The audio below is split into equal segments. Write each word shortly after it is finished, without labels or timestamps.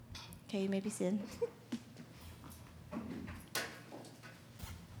Okay, you may be seated.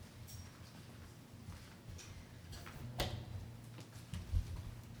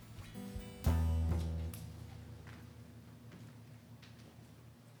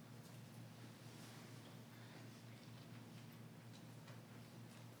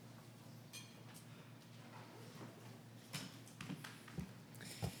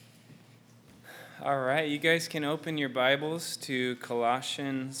 All right, you guys can open your Bibles to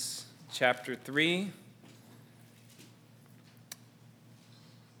Colossians chapter 3.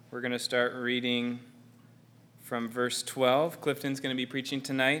 We're going to start reading from verse 12. Clifton's going to be preaching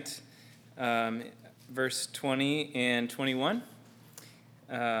tonight, verse 20 and 21.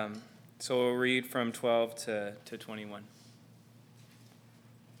 So we'll read from 12 to 21.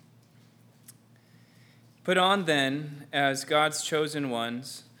 Put on then, as God's chosen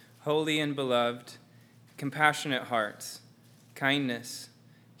ones, holy and beloved, compassionate hearts, kindness,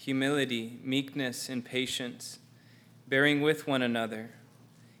 humility, meekness, and patience, bearing with one another.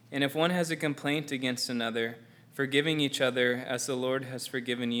 And if one has a complaint against another, forgiving each other as the Lord has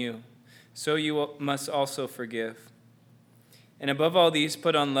forgiven you, so you must also forgive. And above all these,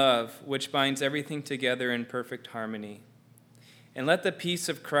 put on love, which binds everything together in perfect harmony. And let the peace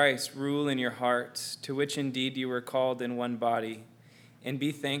of Christ rule in your hearts, to which indeed you were called in one body, and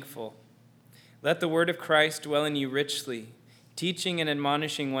be thankful. Let the word of Christ dwell in you richly, teaching and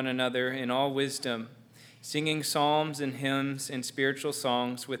admonishing one another in all wisdom, singing psalms and hymns and spiritual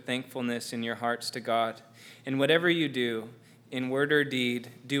songs with thankfulness in your hearts to God. And whatever you do, in word or deed,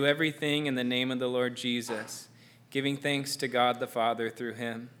 do everything in the name of the Lord Jesus, giving thanks to God the Father through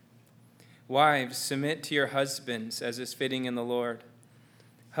him. Wives, submit to your husbands as is fitting in the Lord.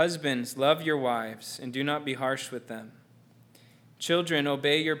 Husbands, love your wives and do not be harsh with them. Children,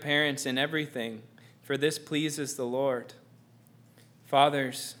 obey your parents in everything, for this pleases the Lord.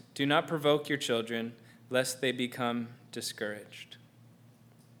 Fathers, do not provoke your children, lest they become discouraged.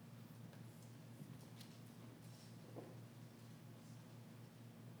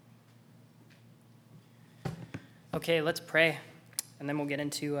 Okay, let's pray, and then we'll get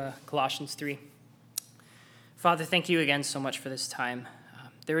into Colossians 3. Father, thank you again so much for this time.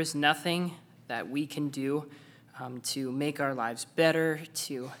 There is nothing that we can do to make our lives better,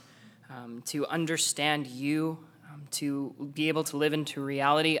 to understand you, to be able to live into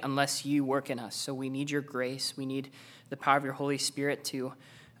reality unless you work in us. So we need your grace. We need the power of your Holy Spirit to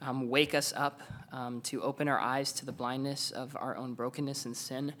wake us up, to open our eyes to the blindness of our own brokenness and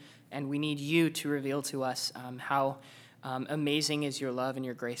sin. And we need you to reveal to us how amazing is your love and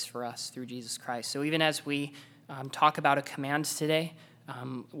your grace for us through Jesus Christ. So even as we talk about a command today,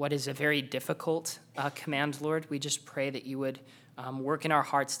 what is a very difficult command, Lord, we just pray that you would work in our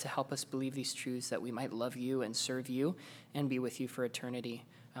hearts to help us believe these truths, that we might love you and serve you and be with you for eternity.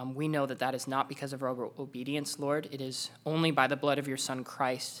 We know that that is not because of our obedience, Lord. It is only by the blood of your Son,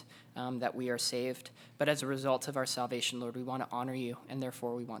 Christ, that we are saved. But as a result of our salvation, Lord, we want to honor you, and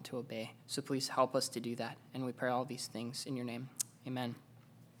therefore we want to obey. So please help us to do that. And we pray all these things in your name. Amen.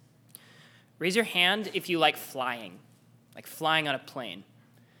 Raise your hand if you like flying on a plane.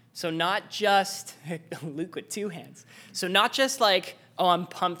 So not just, Luke with two hands. So not just like, oh, I'm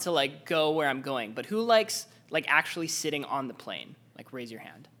pumped to like go where I'm going, but who likes like actually sitting on the plane? Like raise your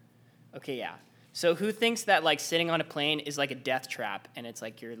hand. Okay, yeah. So who thinks that like sitting on a plane is like a death trap and it's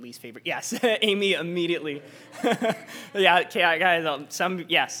like your least favorite? Yes, Amy immediately. Yeah, okay, guys,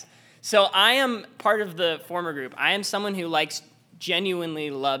 yes. So I am part of the former group. I am someone who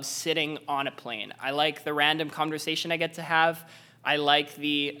genuinely loves sitting on a plane. I like the random conversation I get to have. I like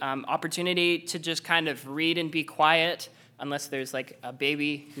the opportunity to just kind of read and be quiet, unless there's like a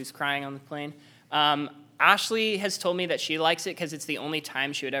baby who's crying on the plane. Ashley has told me that she likes it because it's the only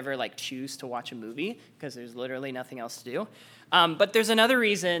time she would ever like choose to watch a movie, because there's literally nothing else to do. But there's another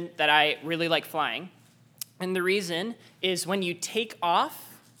reason that I really like flying. And the reason is when you take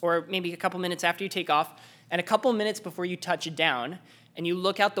off, or maybe a couple minutes after you take off, and a couple minutes before you touch down, and you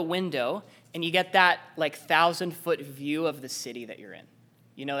look out the window, and you get that like 1,000-foot view of the city that you're in.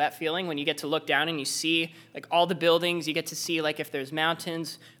 You know that feeling when you get to look down and you see like all the buildings, you get to see like if there's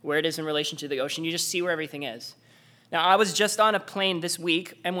mountains, where it is in relation to the ocean, you just see where everything is. Now, I was just on a plane this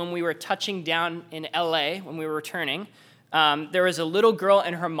week, and when we were touching down in LA, when we were returning, there was a little girl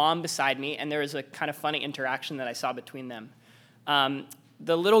and her mom beside me, and there was a kind of funny interaction that I saw between them.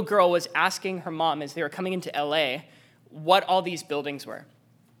 The little girl was asking her mom as they were coming into LA what all these buildings were.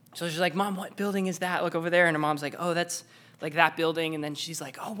 So she's like, Mom, what building is that? Look over there. And her mom's like, oh, that's like that building. And then she's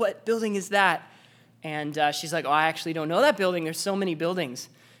like, oh, what building is that? And she's like, oh, I actually don't know that building. There's so many buildings.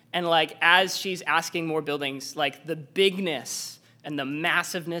 And like as she's asking more buildings, like the bigness and the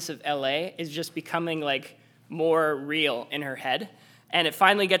massiveness of LA is just becoming like more real in her head. And it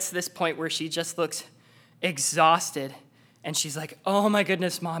finally gets to this point where she just looks exhausted. And she's like, oh my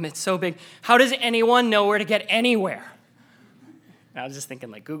goodness, Mom, it's so big. How does anyone know where to get anywhere? And I was just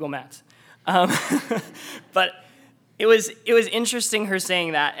thinking like Google Maps. But it was interesting her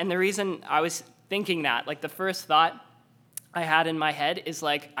saying that. And the reason I was thinking that, like the first thought I had in my head is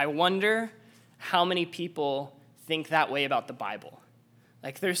like, I wonder how many people think that way about the Bible.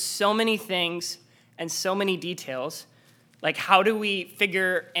 Like there's so many things and so many details. Like how do we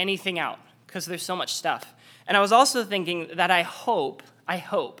figure anything out? Because there's so much stuff. And I was also thinking that I hope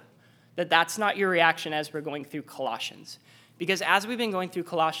that that's not your reaction as we're going through Colossians. Because as we've been going through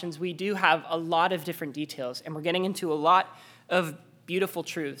Colossians, we do have a lot of different details, and we're getting into a lot of beautiful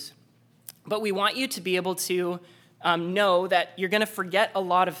truths. But we want you to be able to know that you're going to forget a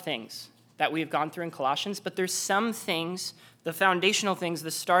lot of things that we've gone through in Colossians, but there's some things, the foundational things,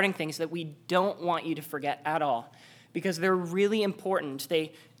 the starting things that we don't want you to forget at all, because they're really important.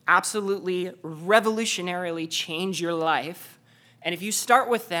 They absolutely revolutionarily change your life, and if you start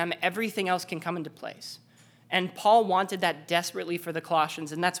with them, everything else can come into place. And Paul wanted that desperately for the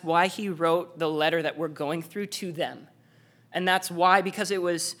Colossians, and that's why he wrote the letter that we're going through to them. And that's why, because it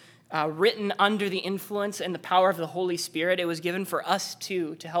was written under the influence and the power of the Holy Spirit, it was given for us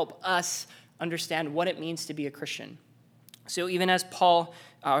too, to help us understand what it means to be a Christian. So even as Paul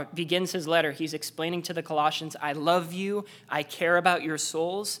begins his letter, he's explaining to the Colossians, I love you, I care about your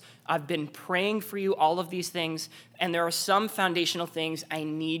souls, I've been praying for you, all of these things, and there are some foundational things I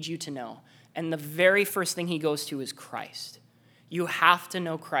need you to know. And the very first thing he goes to is Christ. You have to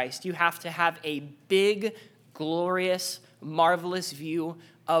know Christ. You have to have a big, glorious, marvelous view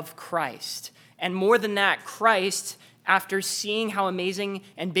of Christ. And more than that, Christ, after seeing how amazing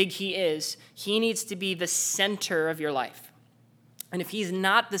and big he is, he needs to be the center of your life. And if he's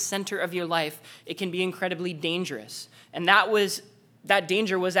not the center of your life, it can be incredibly dangerous. And that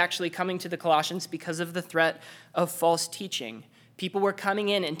danger was actually coming to the Colossians because of the threat of false teaching. People were coming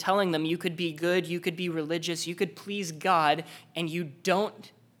in and telling them you could be good, you could be religious, you could please God, and you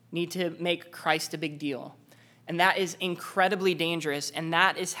don't need to make Christ a big deal. And that is incredibly dangerous, and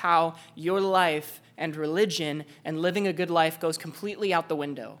that is how your life and religion and living a good life goes completely out the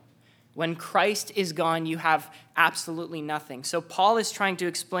window. When Christ is gone, you have absolutely nothing. So Paul is trying to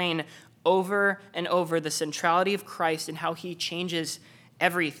explain over and over the centrality of Christ and how he changes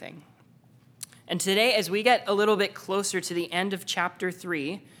everything. And today, as we get a little bit closer to the end of chapter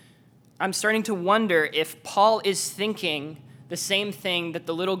 3, I'm starting to wonder if Paul is thinking the same thing that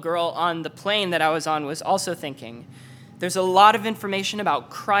the little girl on the plane that I was on was also thinking. There's a lot of information about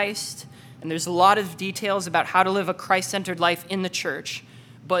Christ, and there's a lot of details about how to live a Christ-centered life in the church,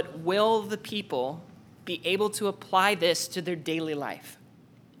 but will the people be able to apply this to their daily life?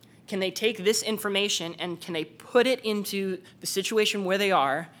 Can they take this information and can they put it into the situation where they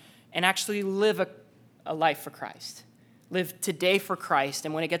are and actually live a life for Christ? Live today for Christ,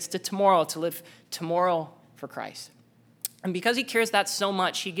 and when it gets to tomorrow, to live tomorrow for Christ. And because he cares that so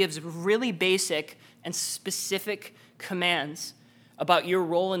much, he gives really basic and specific commands about your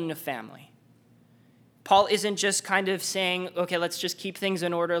role in the family. Paul isn't just kind of saying, okay, let's just keep things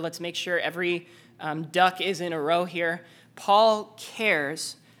in order. Let's make sure every duck is in a row here. Paul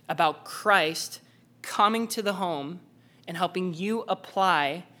cares about Christ coming to the home and helping you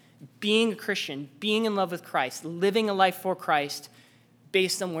apply being a Christian, being in love with Christ, living a life for Christ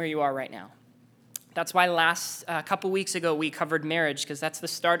based on where you are right now. That's why a couple weeks ago we covered marriage, because that's the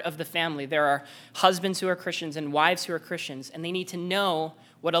start of the family. There are husbands who are Christians and wives who are Christians, and they need to know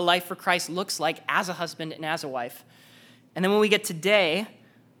what a life for Christ looks like as a husband and as a wife. And then when we get to today,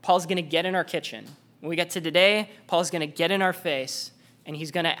 Paul's going to get in our kitchen. When we get to today, Paul's going to get in our face, and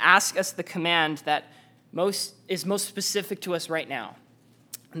he's going to ask us the command that is most specific to us right now.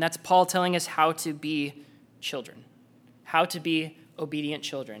 And that's Paul telling us how to be children, how to be obedient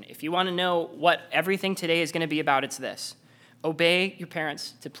children. If you want to know what everything today is going to be about, it's this. Obey your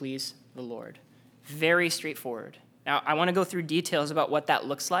parents to please the Lord. Very straightforward. Now, I want to go through details about what that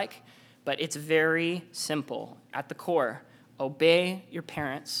looks like, but it's very simple. At the core, obey your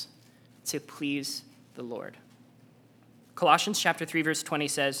parents to please the Lord. Colossians chapter 3, verse 20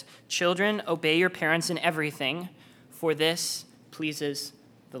 says, "Children, obey your parents in everything, for this pleases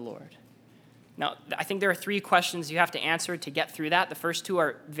the Lord." Now, I think there are 3 questions you have to answer to get through that. The first 2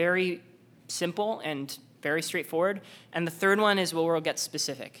 are very simple and very straightforward. And the third one is where we'll get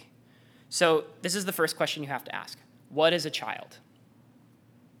specific. So this is the first question you have to ask. What is a child?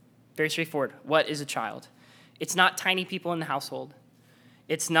 Very straightforward. What is a child? It's not tiny people in the household.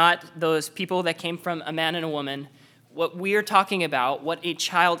 It's not those people that came from a man and a woman. what we're talking about, what a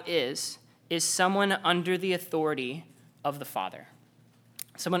child is someone under the authority of the Father.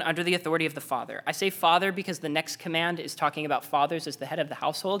 Someone under the authority of the Father. I say father because the next command is talking about fathers as the head of the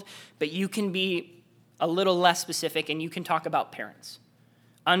household, but you can be a little less specific and you can talk about parents.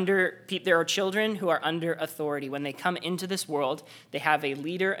 There are children who are under authority. When they come into this world, they have a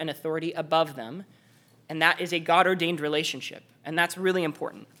leader and authority above them, and that is a God-ordained relationship, and that's really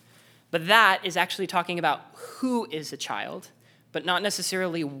important. But that is actually talking about who is a child, but not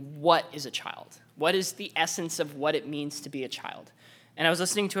necessarily what is a child. What is the essence of what it means to be a child? And I was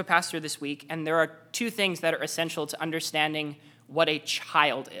listening to a pastor this week, and there are two things that are essential to understanding what a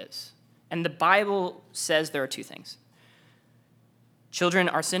child is. And the Bible says there are two things. Children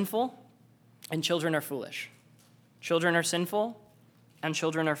are sinful, and children are foolish. Children are sinful, and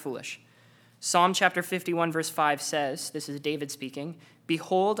children are foolish. Psalm chapter 51, verse 5 says, this is David speaking,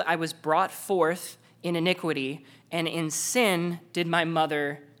 "Behold, I was brought forth in iniquity, and in sin did my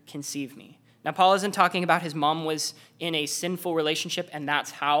mother conceive me." Now, Paul isn't talking about his mom was in a sinful relationship, and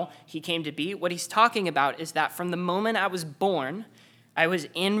that's how he came to be. What he's talking about is that from the moment I was born, I was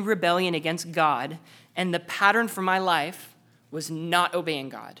in rebellion against God, and the pattern for my life was not obeying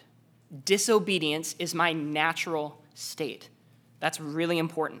God. Disobedience is my natural state. That's really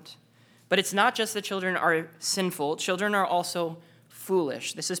important. But it's not just that children are sinful. Children are also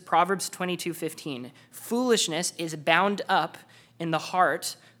foolish. This is Proverbs 22:15. Foolishness is bound up in the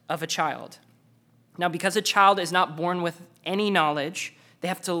heart of a child. Now, because a child is not born with any knowledge, they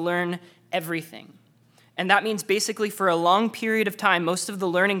have to learn everything. And that means basically for a long period of time, most of the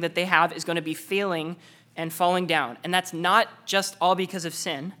learning that they have is going to be failing and falling down. And that's not just all because of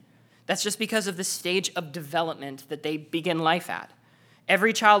sin. That's just because of the stage of development that they begin life at.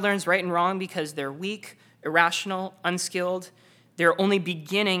 Every child learns right and wrong because they're weak, irrational, unskilled. They're only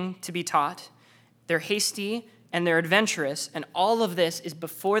beginning to be taught. They're hasty and they're adventurous. And all of this is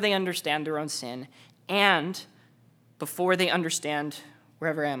before they understand their own sin and before they understand,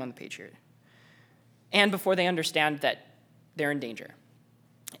 wherever I am on the page here, and before they understand that they're in danger.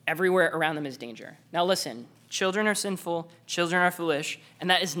 Everywhere around them is danger. Now listen, children are sinful, children are foolish, and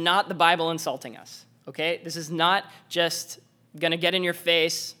that is not the Bible insulting us, okay? This is not just going to get in your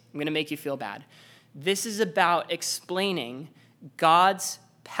face, I'm going to make you feel bad. This is about explaining God's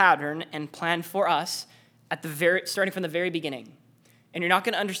pattern and plan for us starting from the very beginning. And you're not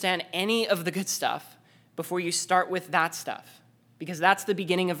going to understand any of the good stuff before you start with that stuff, because that's the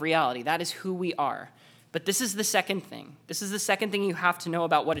beginning of reality. That is who we are. But this is the second thing. This is the second thing you have to know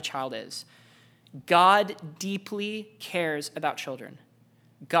about what a child is. God deeply cares about children.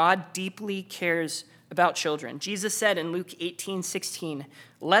 God deeply cares about children. Jesus said in Luke 18:16,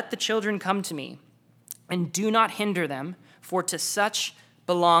 "Let the children come to me, and do not hinder them, for to such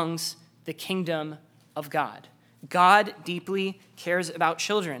belongs the kingdom of God." God deeply cares about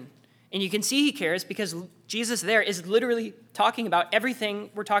children. And you can see he cares because Jesus there is literally talking about everything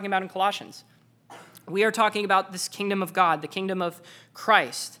we're talking about in Colossians. We are talking about this kingdom of God, the kingdom of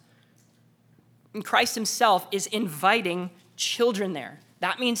Christ. And Christ himself is inviting children there.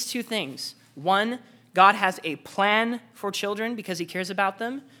 That means two things. One, God has a plan for children because he cares about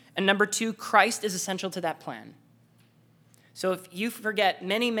them. And number two, Christ is essential to that plan. So if you forget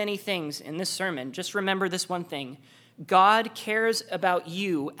many, many things in this sermon, just remember this one thing. God cares about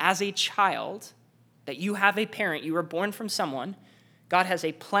you as a child, that you have a parent, you were born from someone. God has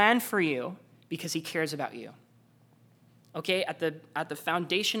a plan for you because he cares about you. Okay, at the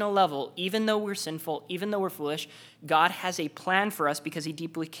foundational level, even though we're sinful, even though we're foolish, God has a plan for us because he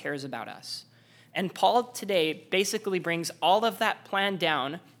deeply cares about us. And Paul today basically brings all of that plan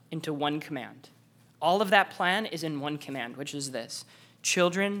down into one command. All of that plan is in one command, which is this: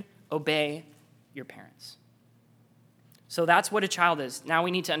 children, obey your parents. So that's what a child is. Now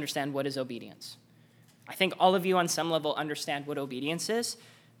we need to understand what is obedience. I think all of you on some level understand what obedience is,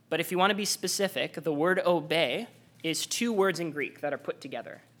 but if you want to be specific, the word obey is two words in Greek that are put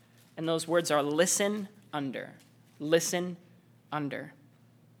together. And those words are listen, under. Listen, under.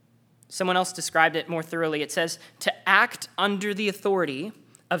 Someone else described it more thoroughly. It says to act under the authority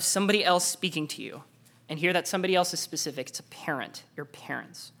of somebody else speaking to you. And here that somebody else is specific. It's a parent, your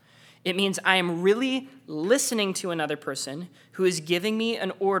parents. It means I am really listening to another person who is giving me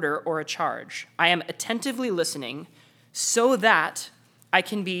an order or a charge. I am attentively listening so that I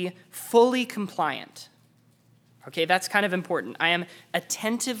can be fully compliant. Okay, that's kind of important. I am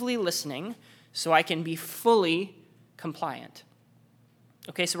attentively listening so I can be fully compliant.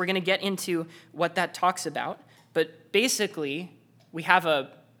 Okay, so we're going to get into what that talks about, but basically, we have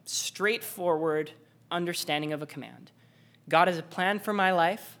a straightforward understanding of a command. God has a plan for my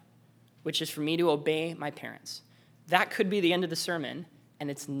life, which is for me to obey my parents. that could be the end of the sermon, and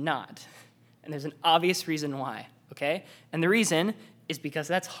it's not. And there's an obvious reason why, okay? And the reason is because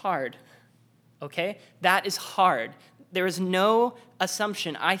that's hard, okay? That is hard. There is no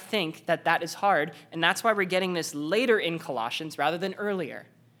assumption, I think, that that is hard, and that's why we're getting this later in Colossians rather than earlier.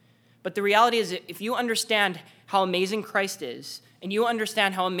 But the reality is, if you understand how amazing Christ is, and you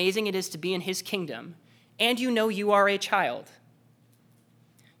understand how amazing it is to be in his kingdom, and you know you are a child,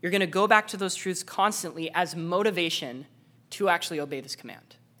 you're going to go back to those truths constantly as motivation to actually obey this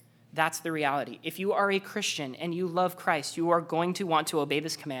command. That's the reality. If you are a Christian and you love Christ, you are going to want to obey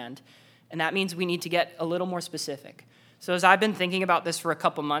this command, and that means we need to get a little more specific. So as I've been thinking about this for a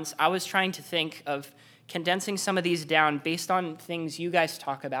couple months, I was trying to think of condensing some of these down based on things you guys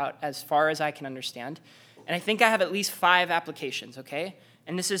talk about as far as I can understand. And I think I have at least 5 applications, okay?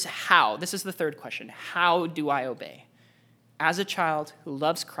 And this is how. This is the third question. How do I obey? As a child who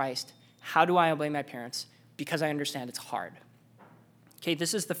loves Christ, how do I obey my parents? Because I understand it's hard. Okay,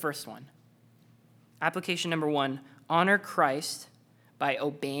 this is the first one. Application number 1, honor Christ by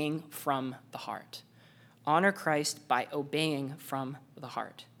obeying from the heart. Honor Christ by obeying from the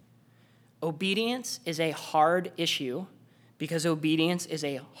heart. Obedience is a hard issue because obedience is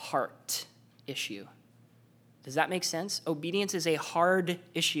a heart issue. Does that make sense? Obedience is a hard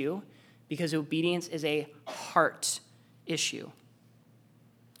issue because obedience is a heart issue.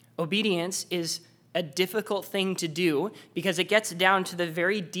 Obedience is a difficult thing to do because it gets down to the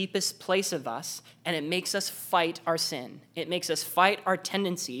very deepest place of us and it makes us fight our sin. It makes us fight our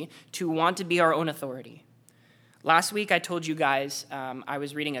tendency to want to be our own authority. Last week I told you guys I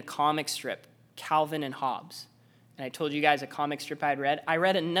was reading a comic strip, Calvin and Hobbes. And I told you guys a comic strip I'd read. I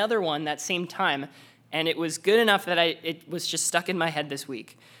read another one that same time, and it was good enough that it was just stuck in my head this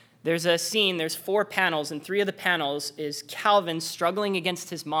week. There's a scene, there's 4 panels, and 3 of the panels is Calvin struggling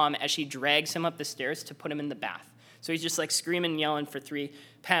against his mom as she drags him up the stairs to put him in the bath. So he's just like screaming and yelling for 3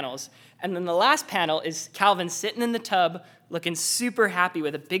 panels. And then the last panel is Calvin sitting in the tub, looking super happy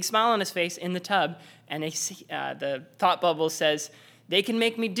with a big smile on his face in the tub. And the thought bubble says, they can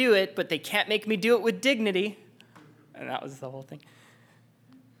make me do it, but they can't make me do it with dignity. And that was the whole thing.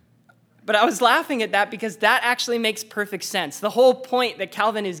 But I was laughing at that because that actually makes perfect sense. The whole point that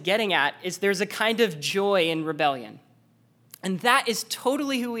Calvin is getting at is there's a kind of joy in rebellion. And that is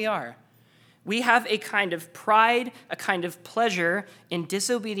totally who we are. We have a kind of pride, a kind of pleasure in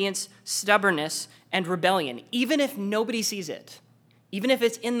disobedience, stubbornness, and rebellion, even if nobody sees it, even if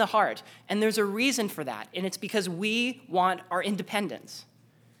it's in the heart. And there's a reason for that, and it's because we want our independence.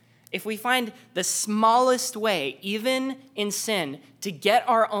 If we find the smallest way, even in sin, to get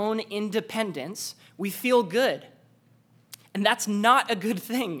our own independence, we feel good. And that's not a good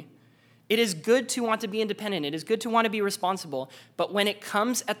thing. It is good to want to be independent. It is good to want to be responsible. But when it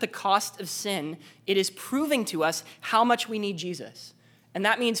comes at the cost of sin, it is proving to us how much we need Jesus. And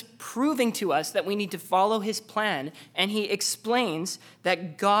that means proving to us that we need to follow his plan. And he explains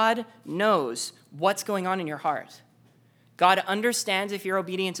that God knows what's going on in your heart. God understands if your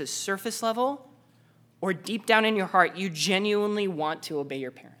obedience is surface level or deep down in your heart, you genuinely want to obey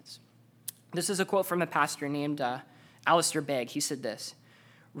your parents. This is a quote from a pastor named Alistair Begg. He said this: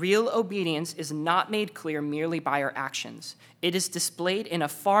 "Real obedience is not made clear merely by our actions. It is displayed in a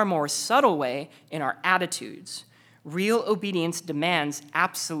far more subtle way in our attitudes. Real obedience demands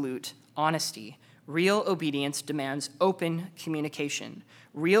absolute honesty. Real obedience demands open communication.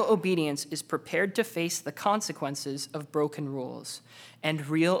 Real obedience is prepared to face the consequences of broken rules. And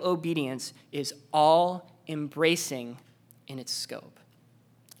real obedience is all-embracing in its scope."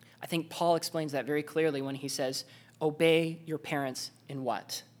 I think Paul explains that very clearly when he says, obey your parents in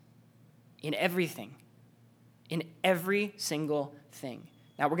what? In everything. In every single thing.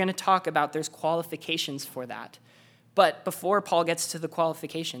 Now we're going to talk about there's qualifications for that. But before Paul gets to the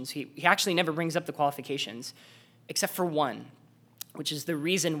qualifications, he actually never brings up the qualifications, except for one, which is the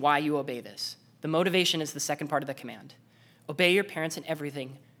reason why you obey this. The motivation is the second part of the command. Obey your parents in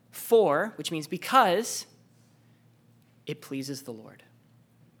everything, which means because it pleases the Lord.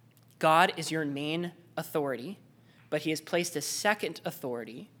 God is your main authority, but he has placed a second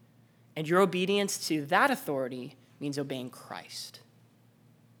authority, and your obedience to that authority means obeying Christ.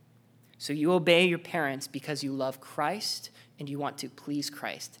 So you obey your parents because you love Christ and you want to please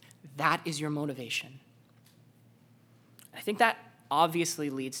Christ. That is your motivation. I think that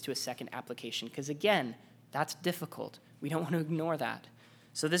obviously leads to a second application because, again, that's difficult. We don't want to ignore that.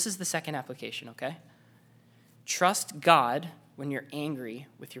 So this is the second application, okay? Trust God when you're angry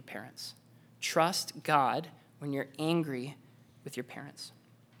with your parents. Trust God when you're angry with your parents.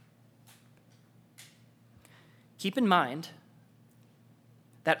 Keep in mind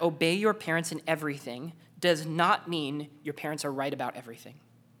that obey your parents in everything does not mean your parents are right about everything.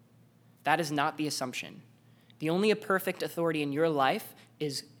 That is not the assumption. The only perfect authority in your life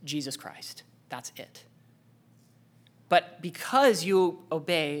is Jesus Christ. That's it. But because you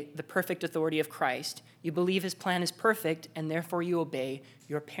obey the perfect authority of Christ, you believe his plan is perfect, and therefore you obey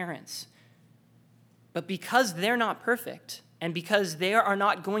your parents. But because they're not perfect, and because they are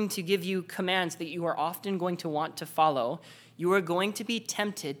not going to give you commands that you are often going to want to follow, you are going to be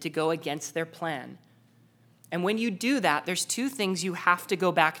tempted to go against their plan. And when you do that, there's two things you have to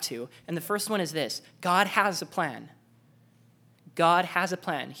go back to. And the first one is this: God has a plan. God has a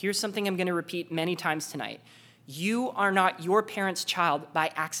plan. Here's something I'm going to repeat many times tonight. You are not your parents' child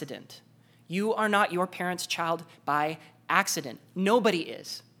by accident. You are not your parents' child by accident. Nobody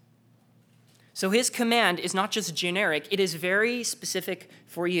is. So his command is not just generic, it is very specific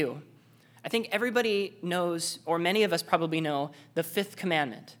for you. I think everybody knows, or many of us probably know, the fifth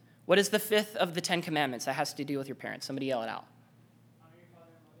commandment. What is the fifth of the 10 commandments that has to do with your parents? Somebody yell it out. Honor your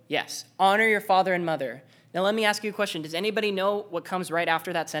father and mother. Yes, honor your father and mother. Now let me ask you a question. Does anybody know what comes right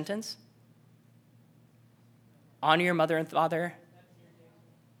after that sentence? Honor your mother and father.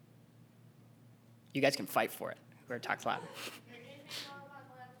 You guys can fight for it. We're talking loud.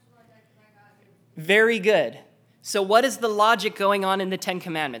 Very good. So what is the logic going on in the 10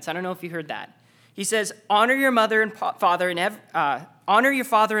 commandments? I don't know if you heard that. He says, honor your mother and father, and honor your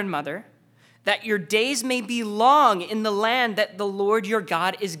father and mother, that your days may be long in the land that the Lord your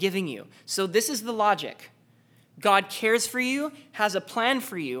God is giving you. So this is the logic. God cares for you, has a plan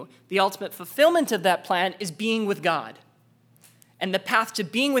for you. The ultimate fulfillment of that plan is being with God. And the path to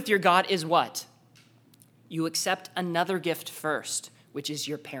being with your God is what? You accept another gift first, which is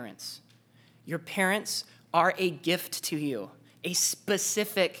your parents. Your parents are a gift to you, a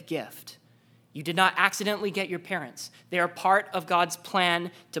specific gift. You did not accidentally get your parents. They are part of God's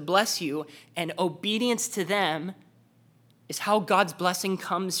plan to bless you, and obedience to them is how God's blessing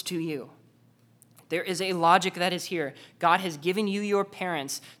comes to you. There is a logic that is here. God has given you your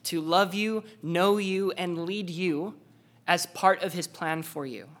parents to love you, know you, and lead you as part of his plan for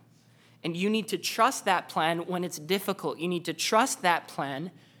you. And you need to trust that plan when it's difficult. You need to trust that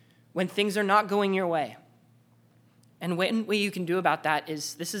plan when things are not going your way. And one way you can do about that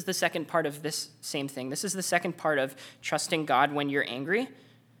is, this is the second part of this same thing. This is the second part of trusting God when you're angry,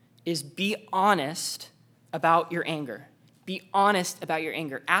 is be honest about your anger. Be honest about your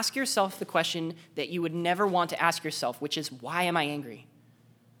anger. Ask yourself the question that you would never want to ask yourself, which is, why am I angry?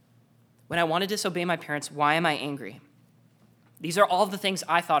 When I want to disobey my parents, why am I angry? These are all the things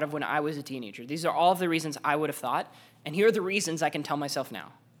I thought of when I was a teenager. These are all of the reasons I would have thought, and here are the reasons I can tell myself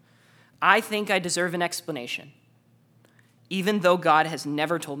now. I think I deserve an explanation, even though God has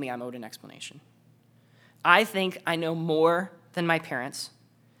never told me I'm owed an explanation. I think I know more than my parents,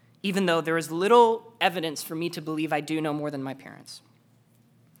 even though there is little evidence for me to believe I do know more than my parents.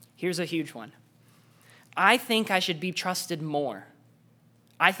 Here's a huge one. I think I should be trusted more.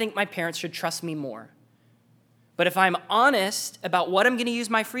 I think my parents should trust me more. But if I'm honest about what I'm going to use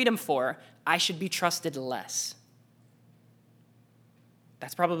my freedom for, I should be trusted less.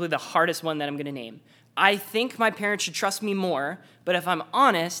 That's probably the hardest one that I'm going to name. I think my parents should trust me more, but if I'm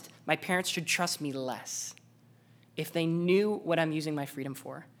honest, my parents should trust me less if they knew what I'm using my freedom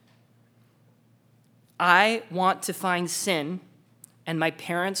for. I want to find sin, and my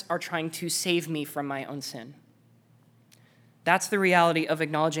parents are trying to save me from my own sin. That's the reality of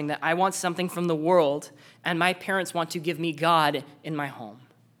acknowledging that I want something from the world, and my parents want to give me God in my home.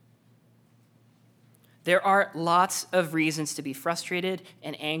 There are lots of reasons to be frustrated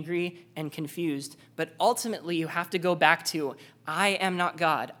and angry and confused, but ultimately you have to go back to, I am not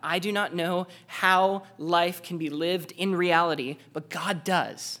God. I do not know how life can be lived in reality, but God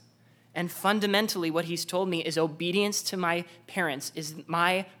does. And fundamentally what he's told me is obedience to my parents is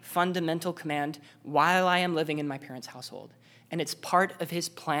my fundamental command while I am living in my parents' household. And it's part of his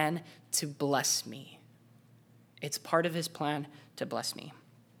plan to bless me. It's part of his plan to bless me.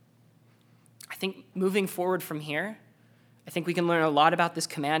 I think moving forward from here, I think we can learn a lot about this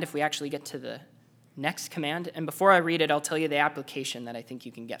command if we actually get to the next command. And before I read it, I'll tell you the application that I think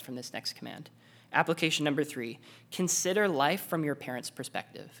you can get from this next command. Application number 3, consider life from your parents'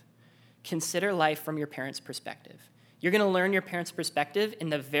 perspective. Consider life from your parents' perspective. You're going to learn your parents' perspective in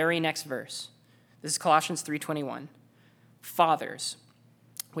the very next verse. This is Colossians 3:21. Fathers,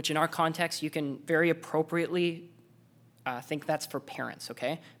 which in our context, you can very appropriately think that's for parents,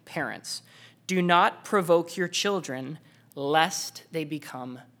 okay? Parents, do not provoke your children lest they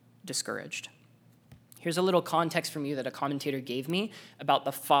become discouraged. Here's a little context from you that a commentator gave me about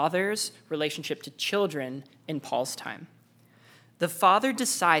the father's relationship to children in Paul's time. the father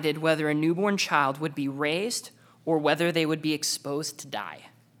decided whether a newborn child would be raised or whether they would be exposed to die.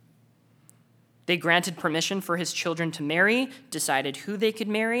 They granted permission for his children to marry, decided who they could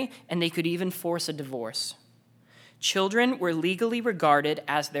marry, and they could even force a divorce. Children were legally regarded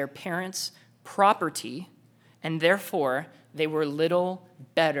as their parents' property, and therefore they were little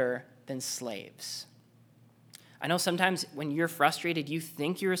better than slaves. I know sometimes when you're frustrated, you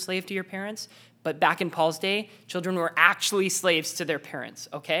think you're a slave to your parents, but back in Paul's day, children were actually slaves to their parents,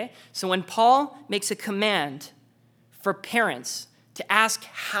 okay? So when Paul makes a command for parents to ask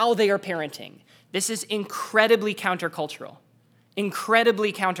how they are parenting, this is incredibly countercultural.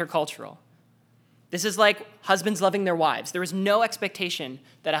 Incredibly countercultural. This is like husbands loving their wives. There is no expectation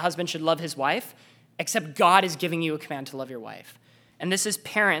that a husband should love his wife, except God is giving you a command to love your wife. And this is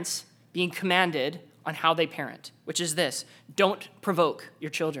parents being commanded on how they parent, which is this: don't provoke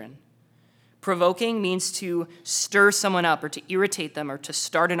your children. Provoking means to stir someone up or to irritate them or to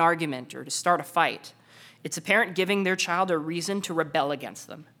start an argument or to start a fight. It's a parent giving their child a reason to rebel against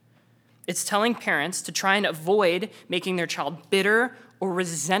them. It's telling parents to try and avoid making their child bitter or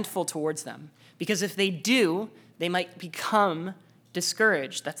resentful towards them, because if they do, they might become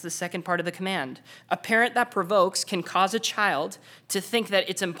discouraged. That's the second part of the command. A parent that provokes can cause a child to think that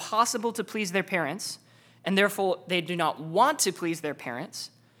it's impossible to please their parents, and therefore they do not want to please their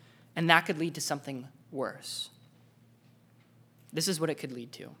parents, and that could lead to something worse. This is what it could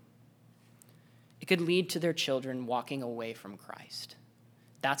lead to. It could lead to their children walking away from Christ.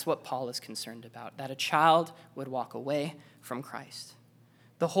 That's what Paul is concerned about, that a child would walk away from Christ.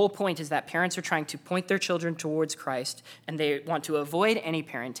 The whole point is that parents are trying to point their children towards Christ, and they want to avoid any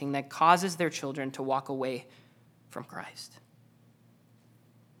parenting that causes their children to walk away from Christ.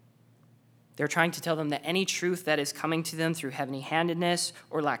 They're trying to tell them that any truth that is coming to them through heavy-handedness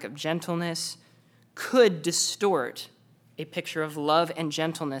or lack of gentleness could distort a picture of love and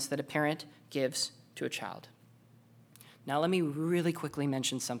gentleness that a parent gives to a child. Now, let me really quickly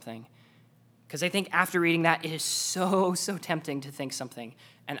mention something, because I think after reading that, it is so tempting to think something.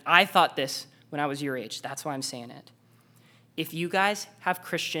 And I thought this when I was your age. That's why I'm saying it. If you guys have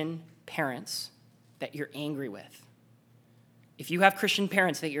Christian parents that you're angry with,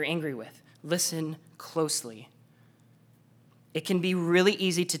 listen closely. It can be really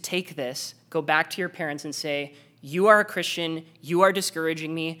easy to take this, go back to your parents and say, you are a Christian, you are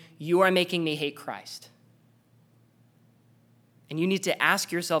discouraging me, you are making me hate Christ. And you need to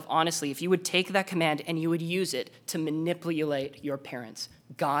ask yourself honestly if you would take that command and you would use it to manipulate your parents.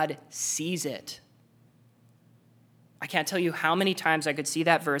 God sees it. I can't tell you how many times I could see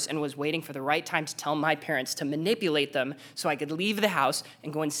that verse and was waiting for the right time to tell my parents to manipulate them so I could leave the house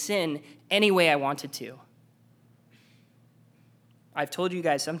and go and sin any way I wanted to. I've told you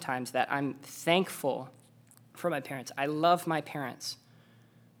guys sometimes that I'm thankful for my parents. I love my parents.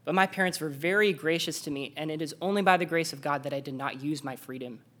 But my parents were very gracious to me, and it is only by the grace of God that I did not use my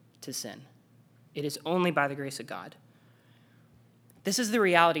freedom to sin. It is only by the grace of God. This is the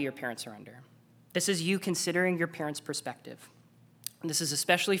reality your parents are under. This is you considering your parents' perspective. And this is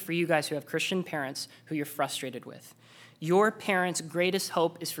especially for you guys who have Christian parents who you're frustrated with. Your parents' greatest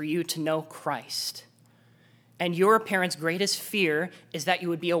hope is for you to know Christ. And your parents' greatest fear is that you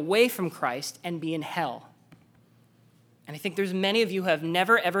would be away from Christ and be in hell. And I think there's many of you who have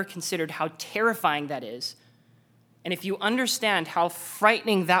never, ever considered how terrifying that is. And if you understand how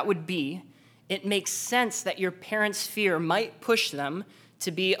frightening that would be, it makes sense that your parents' fear might push them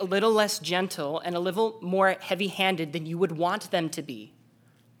to be a little less gentle and a little more heavy-handed than you would want them to be.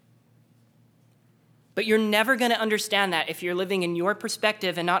 But you're never going to understand that if you're living in your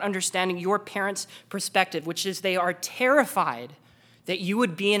perspective and not understanding your parents' perspective, which is they are terrified that you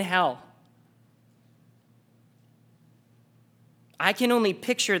would be in hell. I can only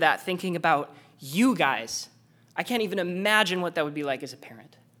picture that thinking about you guys. I can't even imagine what that would be like as a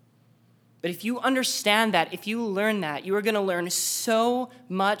parent. But if you understand that, if you learn that, you are going to learn so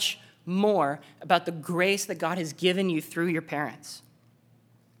much more about the grace that God has given you through your parents.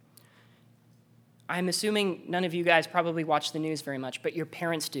 I'm assuming none of you guys probably watch the news very much, but your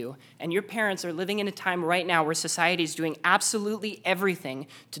parents do. And your parents are living in a time right now where society is doing absolutely everything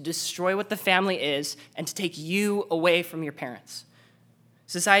to destroy what the family is and to take you away from your parents.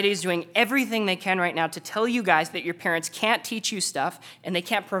 Society is doing everything they can right now to tell you guys that your parents can't teach you stuff and they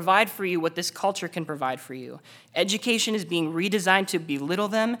can't provide for you what this culture can provide for you. Education is being redesigned to belittle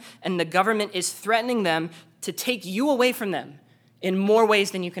them, and the government is threatening them to take you away from them in more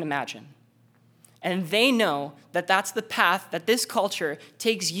ways than you can imagine. And they know that that's the path that this culture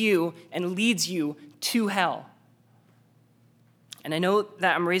takes you and leads you to hell. And I know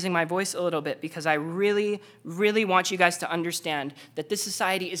that I'm raising my voice a little bit because I really, really want you guys to understand that this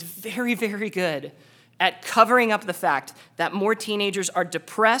society is very, very good at covering up the fact that more teenagers are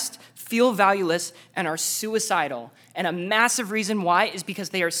depressed, feel valueless, and are suicidal. And a massive reason why is because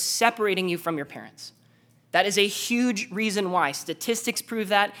they are separating you from your parents. That is a huge reason why. Statistics prove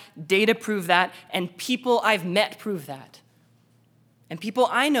that, data prove that, and people I've met prove that. And people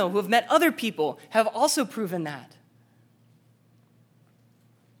I know who have met other people have also proven that.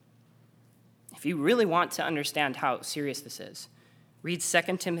 If you really want to understand how serious this is, read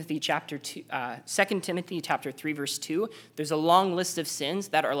 2 Timothy chapter 3, verse 2. There's a long list of sins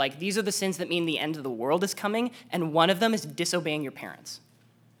that are like, these are the sins that mean the end of the world is coming, and one of them is disobeying your parents.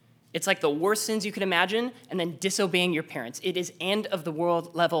 It's like the worst sins you could imagine, and then disobeying your parents. It is end of the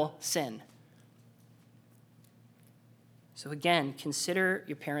world level sin. So again, consider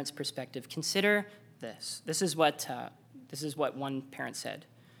your parents' perspective. Consider this. This is what one parent said.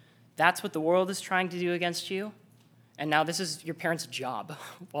 That's what the world is trying to do against you, and now this is your parents' job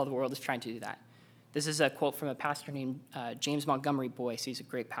while the world is trying to do that. This is a quote from a pastor named James Montgomery Boyce. He's a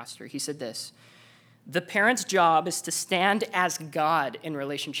great pastor. He said this: "The parent's job is to stand as God in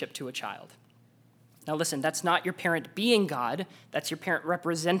relationship to a child." Now listen, that's not your parent being God, that's your parent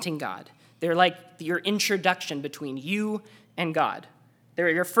representing God. They're like your introduction between you and God. They're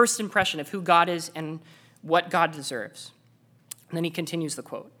your first impression of who God is and what God deserves. And then he continues the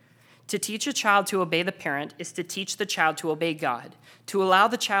quote: "To teach a child to obey the parent is to teach the child to obey God. To allow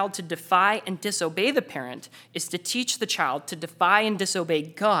the child to defy and disobey the parent is to teach the child to defy and disobey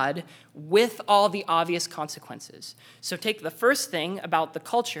God with all the obvious consequences." So take the first thing about the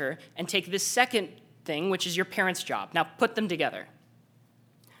culture and take this second thing, which is your parents' job. Now put them together.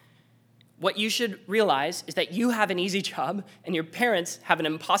 What you should realize is that you have an easy job and your parents have an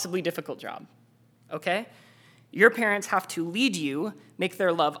impossibly difficult job, okay? Your parents have to lead you, make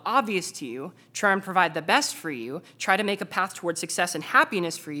their love obvious to you, try and provide the best for you, try to make a path toward success and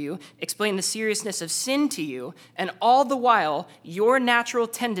happiness for you, explain the seriousness of sin to you, and all the while, your natural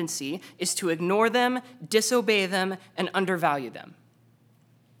tendency is to ignore them, disobey them, and undervalue them.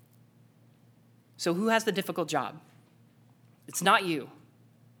 So who has the difficult job? It's not you.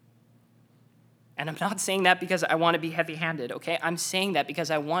 And I'm not saying that because I want to be heavy-handed, okay? I'm saying that because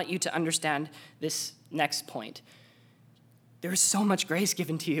I want you to understand this next point. There's so much grace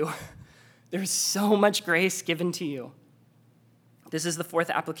given to you. There's so much grace given to you. This is the fourth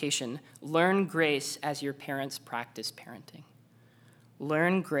application. Learn grace as your parents practice parenting.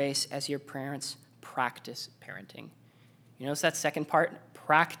 Learn grace as your parents practice parenting. You notice that second part?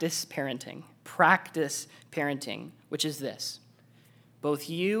 Practice parenting. Practice parenting, which is this: both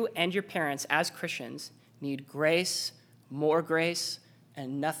you and your parents, as Christians, need grace, more grace,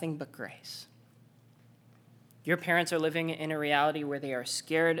 and nothing but grace. Your parents are living in a reality where they are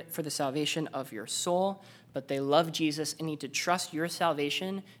scared for the salvation of your soul, but they love Jesus and need to trust your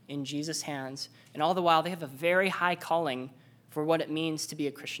salvation in Jesus' hands. And all the while, they have a very high calling for what it means to be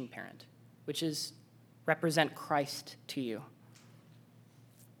a Christian parent, which is represent Christ to you.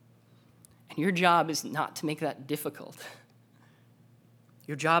 And your job is not to make that difficult.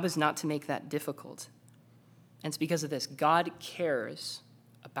 Your job is not to make that difficult. And it's because of this. God cares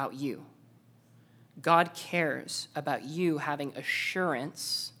about you. God cares about you having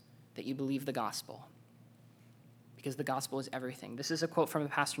assurance that you believe the gospel. Because the gospel is everything. This is a quote from a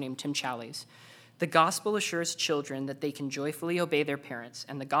pastor named Tim Challies. "The gospel assures children that they can joyfully obey their parents,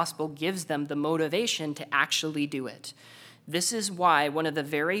 and the gospel gives them the motivation to actually do it. This is why one of the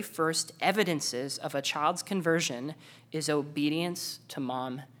very first evidences of a child's conversion is obedience to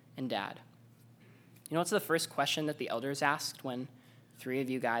mom and dad." You know what's the first question that the elders asked when 3 of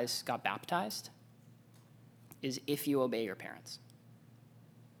you guys got baptized? Is if you obey your parents.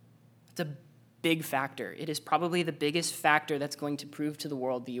 It's a big factor. It is probably the biggest factor that's going to prove to the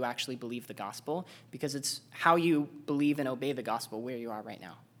world that you actually believe the gospel, because it's how you believe and obey the gospel where you are right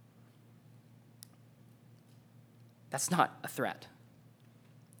now. That's not a threat.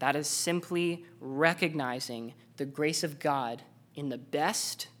 That is simply recognizing the grace of God in the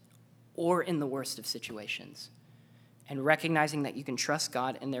best or in the worst of situations, and recognizing that you can trust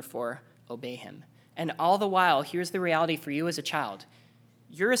God and therefore obey him. And all the while, here's the reality for you as a child.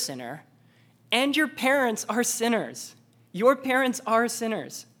 You're a sinner, and your parents are sinners. Your parents are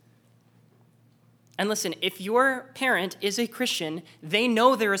sinners. And listen, if your parent is a Christian, they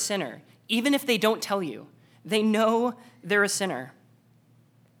know they're a sinner, even if they don't tell you. They know they're a sinner.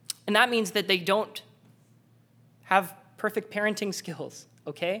 And that means that they don't have perfect parenting skills,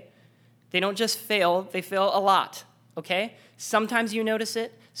 okay? They don't just fail, they fail a lot, okay? Sometimes you notice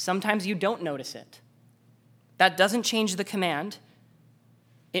it, sometimes you don't notice it. That doesn't change the command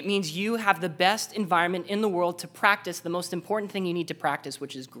It means you have the best environment in the world to practice the most important thing you need to practice,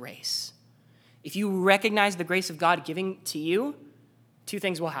 which is grace. If you recognize the grace of God giving to you, two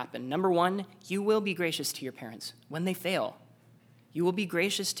things will happen. Number one, you will be gracious to your parents when they fail. You will be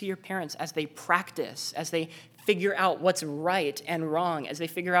gracious to your parents as they practice, as they figure out what's right and wrong, as they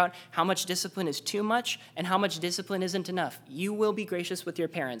figure out how much discipline is too much and how much discipline isn't enough. You will be gracious with your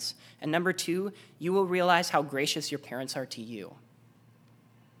parents. And number two, you will realize how gracious your parents are to you.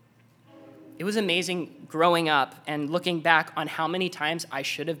 It was amazing growing up and looking back on how many times I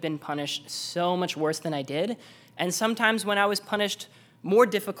should have been punished so much worse than I did, and sometimes when I was punished more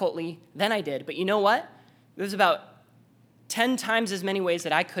difficultly than I did. But you know what? There was about 10 times as many ways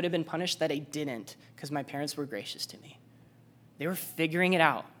that I could have been punished that I didn't, because my parents were gracious to me. They were figuring it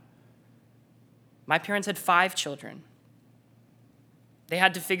out. My parents had 5 children. They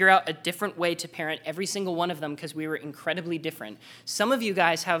had to figure out a different way to parent every single one of them because we were incredibly different. Some of you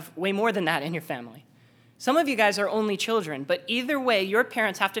guys have way more than that in your family. Some of you guys are only children, but either way, your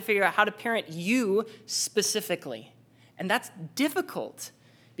parents have to figure out how to parent you specifically. And that's difficult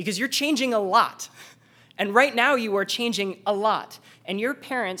because you're changing a lot. And right now you are changing a lot. And your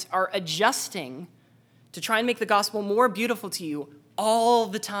parents are adjusting to try and make the gospel more beautiful to you all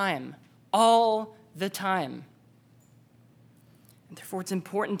the time. All the time. And therefore, it's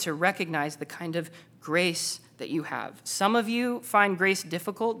important to recognize the kind of grace that you have. Some of you find grace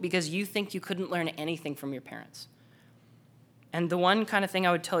difficult because you think you couldn't learn anything from your parents. And the one kind of thing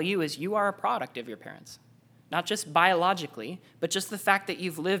I would tell you is you are a product of your parents. Not just biologically, but just the fact that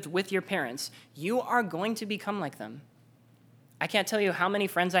you've lived with your parents. You are going to become like them. I can't tell you how many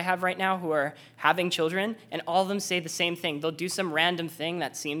friends I have right now who are having children, and all of them say the same thing. They'll do some random thing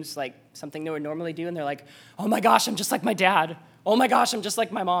that seems like something they would normally do, and they're like, oh my gosh, I'm just like my dad. Oh my gosh, I'm just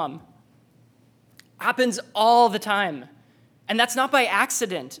like my mom. Happens all the time. And that's not by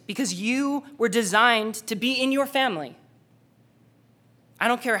accident, because you were designed to be in your family. I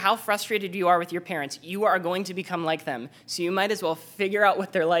don't care how frustrated you are with your parents, you are going to become like them. So you might as well figure out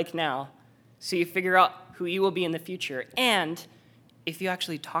what they're like now, so you figure out who you will be in the future. And if you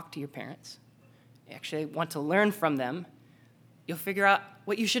actually talk to your parents, you actually want to learn from them, you'll figure out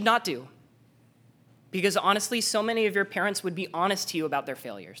what you should not do. Because honestly, so many of your parents would be honest to you about their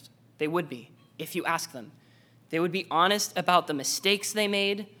failures. They would be, if you ask them. They would be honest about the mistakes they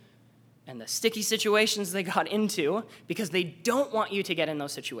made and the sticky situations they got into because they don't want you to get in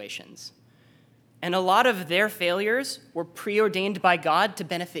those situations. And a lot of their failures were preordained by God to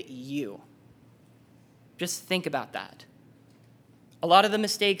benefit you. Just think about that. A lot of the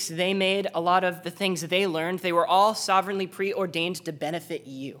mistakes they made, a lot of the things they learned, they were all sovereignly preordained to benefit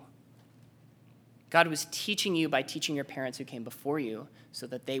you. God was teaching you by teaching your parents who came before you so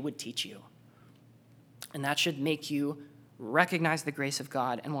that they would teach you. And that should make you recognize the grace of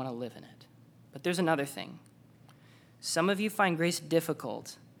God and want to live in it. But there's another thing. Some of you find grace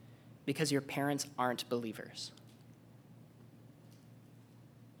difficult because your parents aren't believers.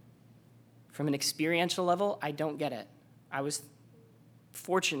 From an experiential level, I don't get it. I was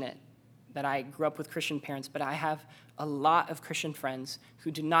fortunate that I grew up with Christian parents, but I have a lot of Christian friends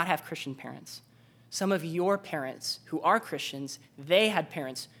who do not have Christian parents. Some of your parents who are Christians, they had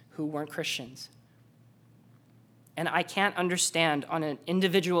parents who weren't Christians. And I can't understand on an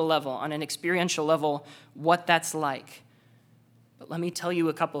individual level, on an experiential level, what that's like. But let me tell you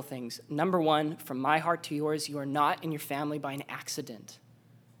a couple things. Number one, from my heart to yours, you are not in your family by an accident.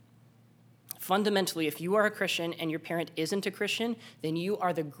 Fundamentally, if you are a Christian and your parent isn't a Christian, then you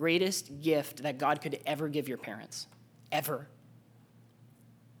are the greatest gift that God could ever give your parents. Ever.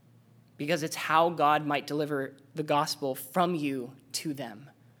 Because it's how God might deliver the gospel from you to them.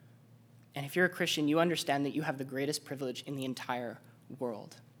 And if you're a Christian, you understand that you have the greatest privilege in the entire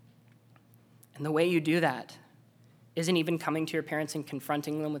world. And the way you do that isn't even coming to your parents and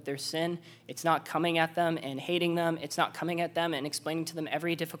confronting them with their sin. It's not coming at them and hating them. It's not coming at them and explaining to them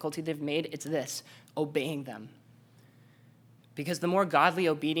every difficulty they've made. It's this, obeying them. Because the more godly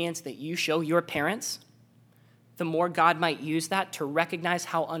obedience that you show your parents, the more God might use that to recognize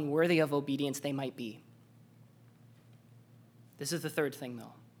how unworthy of obedience they might be. This is the third thing,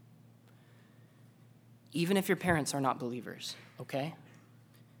 though. Even if your parents are not believers, okay?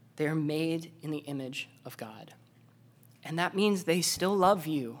 They are made in the image of God. And that means they still love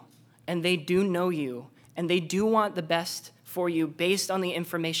you, and they do know you, and they do want the best for you based on the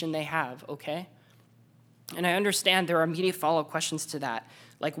information they have, okay? And I understand there are immediate follow-up questions to that.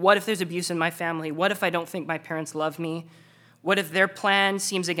 Like, what if there's abuse in my family? What if I don't think my parents love me? What if their plan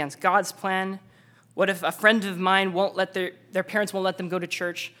seems against God's plan? What if a friend of mine won't let their parents won't let them go to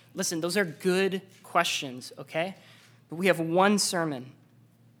church? Listen, those are good questions, okay? But we have one sermon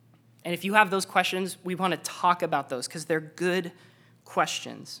And if you have those questions, we want to talk about those because they're good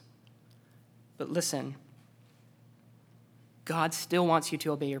questions. But listen, God still wants you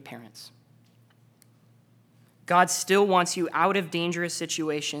to obey your parents. God still wants you out of dangerous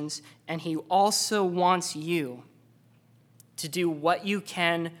situations, and he also wants you to do what you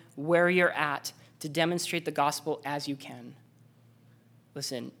can where you're at to demonstrate the gospel as you can.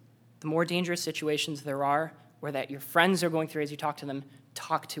 Listen, the more dangerous situations there are, where that your friends are going through as you talk to them,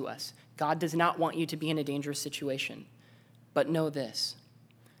 talk to us. God does not want you to be in a dangerous situation. But know this,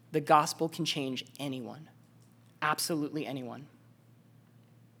 the gospel can change anyone, absolutely anyone.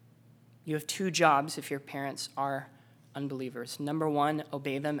 You have two jobs if your parents are unbelievers. Number one,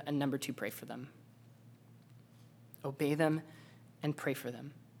 obey them, and number two, pray for them. Obey them and pray for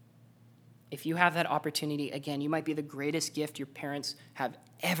them. If you have that opportunity, again, you might be the greatest gift your parents have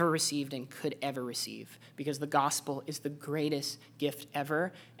ever received and could ever receive, because the gospel is the greatest gift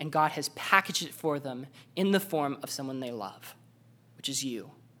ever, and God has packaged it for them in the form of someone they love, which is you.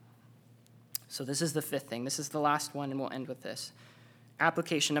 So this is the fifth thing. This is the last one, and we'll end with this.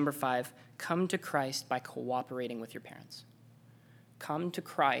 Application number 5, come to Christ by cooperating with your parents. Come to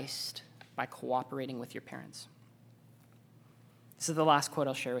Christ by cooperating with your parents. This is the last quote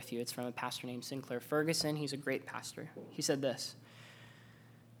I'll share with you. It's from a pastor named Sinclair Ferguson. He's a great pastor. He said this: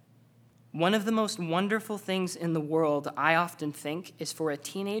 "One of the most wonderful things in the world, I often think, is for a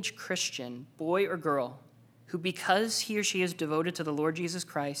teenage Christian, boy or girl, who, because he or she is devoted to the Lord Jesus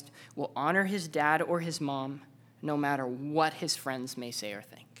Christ, will honor his dad or his mom, no matter what his friends may say or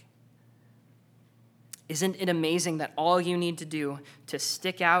think." Isn't it amazing that all you need to do to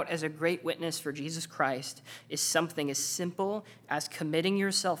stick out as a great witness for Jesus Christ is something as simple as committing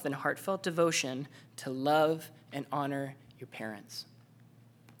yourself in heartfelt devotion to love and honor your parents?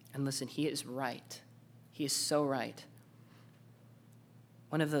 And listen, he is right. He is so right.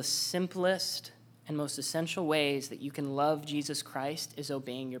 One of the simplest and most essential ways that you can love Jesus Christ is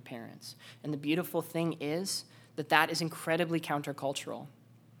obeying your parents. And the beautiful thing is that that is incredibly countercultural.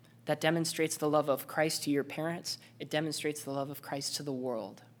 That demonstrates the love of Christ to your parents. It demonstrates the love of Christ to the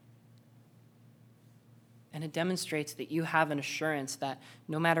world. And it demonstrates that you have an assurance that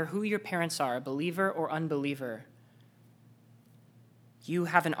no matter who your parents are, a believer or unbeliever, you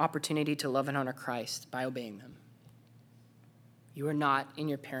have an opportunity to love and honor Christ by obeying them. You are not in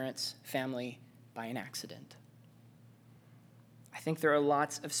your parents' family by an accident. I think there are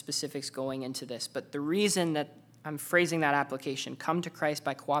lots of specifics going into this, but the reason that I'm phrasing that application, come to Christ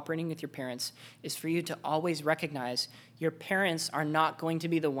by cooperating with your parents, is for you to always recognize your parents are not going to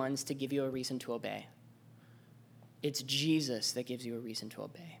be the ones to give you a reason to obey. It's Jesus that gives you a reason to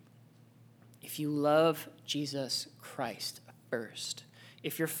obey. If you love Jesus Christ first,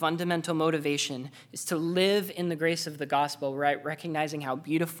 if your fundamental motivation is to live in the grace of the gospel, right, recognizing how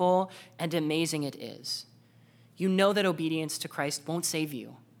beautiful and amazing it is, you know that obedience to Christ won't save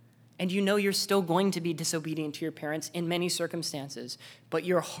you. And you know you're still going to be disobedient to your parents in many circumstances, but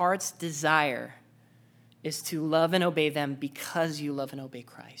your heart's desire is to love and obey them because you love and obey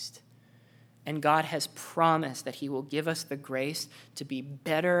Christ. And God has promised that he will give us the grace to be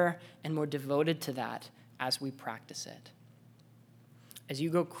better and more devoted to that as we practice it. As you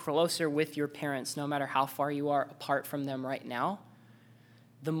go closer with your parents, no matter how far you are apart from them right now,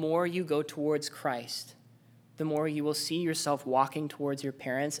 the more you go towards Christ, the more you will see yourself walking towards your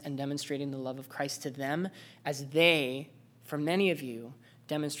parents and demonstrating the love of Christ to them as they, for many of you,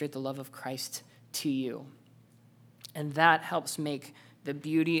 demonstrate the love of Christ to you. And that helps make the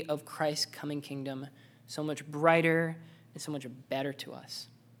beauty of Christ's coming kingdom so much brighter and so much better to us.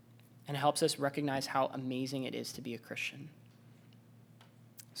 And it helps us recognize how amazing it is to be a Christian.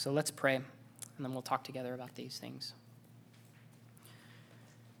 So let's pray, and then we'll talk together about these things.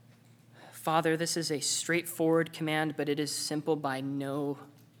 Father, this is a straightforward command, but it is simple by no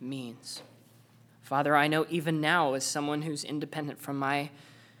means. Father, I know even now, as someone who's independent from my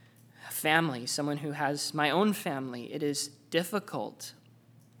family, someone who has my own family, it is difficult.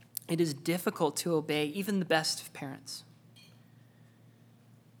 It is difficult to obey even the best of parents.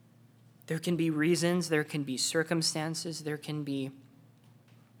 There can be reasons, there can be circumstances, there can be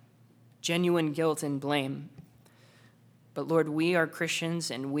genuine guilt and blame. But Lord, we are Christians,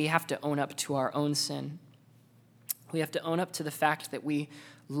 and we have to own up to our own sin. We have to own up to the fact that we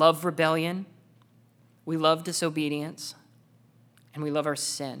love rebellion, we love disobedience, and we love our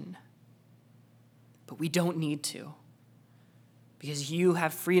sin. But we don't need to, because you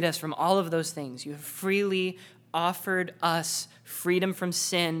have freed us from all of those things. You have freely offered us freedom from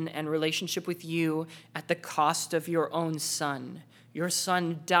sin and relationship with you at the cost of your own Son. Your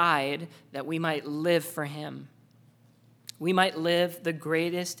Son died that we might live for him. We might live the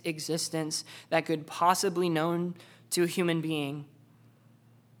greatest existence that could possibly known to a human being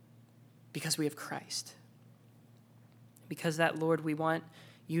because we have Christ. Because that, Lord, we want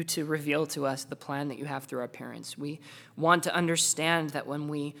you to reveal to us the plan that you have through our parents. We want to understand that when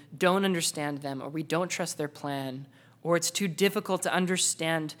we don't understand them or we don't trust their plan, or it's too difficult to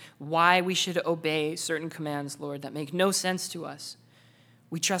understand why we should obey certain commands, Lord, that make no sense to us,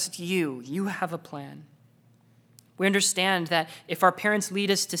 we trust you. You have a plan. We understand that if our parents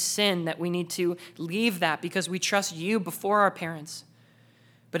lead us to sin, that we need to leave that because we trust you before our parents.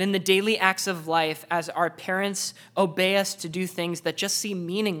 But in the daily acts of life, as our parents obey us to do things that just seem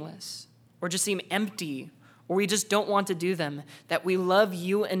meaningless or just seem empty, or we just don't want to do them, that we love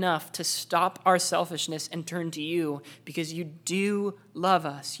you enough to stop our selfishness and turn to you because you do love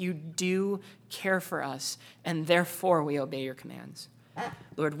us, you do care for us, and therefore we obey your commands.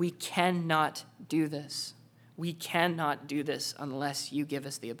 Lord, we cannot do this. We cannot do this unless you give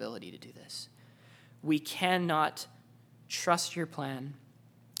us the ability to do this. We cannot trust your plan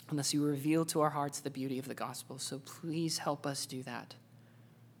unless you reveal to our hearts the beauty of the gospel. So please help us do that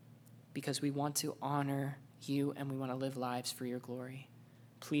because we want to honor you and we want to live lives for your glory.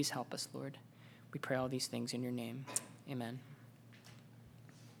 Please help us, Lord. We pray all these things in your name. Amen.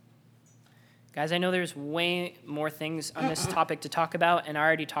 Guys, I know there's way more things on this topic to talk about, and I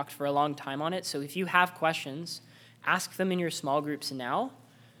already talked for a long time on it. So if you have questions, ask them in your small groups now,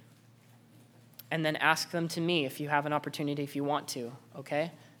 and then ask them to me if you have an opportunity, if you want to,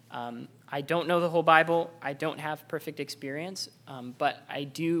 okay? I don't know the whole Bible. I don't have perfect experience, but I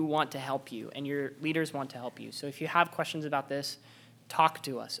do want to help you, and your leaders want to help you. So if you have questions about this, talk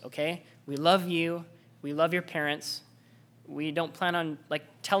to us, okay? We love you. We love your parents. We don't plan on,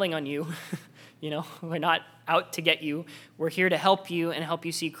 telling on you. We're not out to get you. We're here to help you and help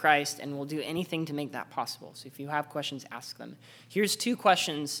you see Christ, and we'll do anything to make that possible. So if you have questions, ask them. Here's 2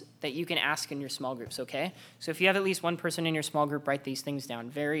 questions that you can ask in your small groups, okay? So if you have at least one person in your small group, write these things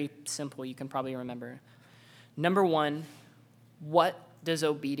down. Very simple. You can probably remember. Number 1, what does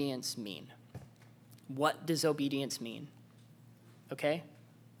obedience mean? What does obedience mean? Okay?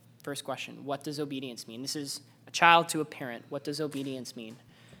 First question, what does obedience mean? This is a child to a parent. What does obedience mean?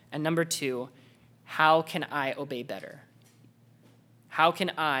 And number 2, how can I obey better? How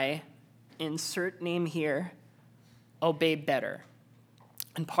can I, insert name here, obey better?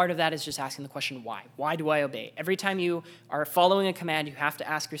 And part of that is just asking the question, why? Why do I obey? Every time you are following a command, you have to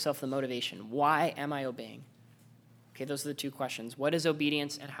ask yourself the motivation. Why am I obeying? Okay, those are the 2 questions. What is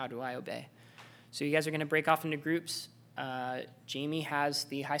obedience and how do I obey? So you guys are going to break off into groups. Jamie has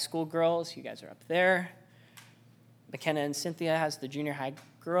the high school girls. You guys are up there. McKenna and Cynthia has the junior high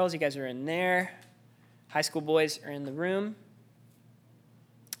girls. You guys are in there. High school boys are in the room.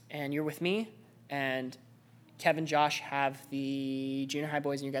 And you're with me. And Kevin, Josh have the junior high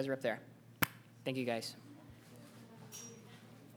boys, and you guys are up there. Thank you, guys.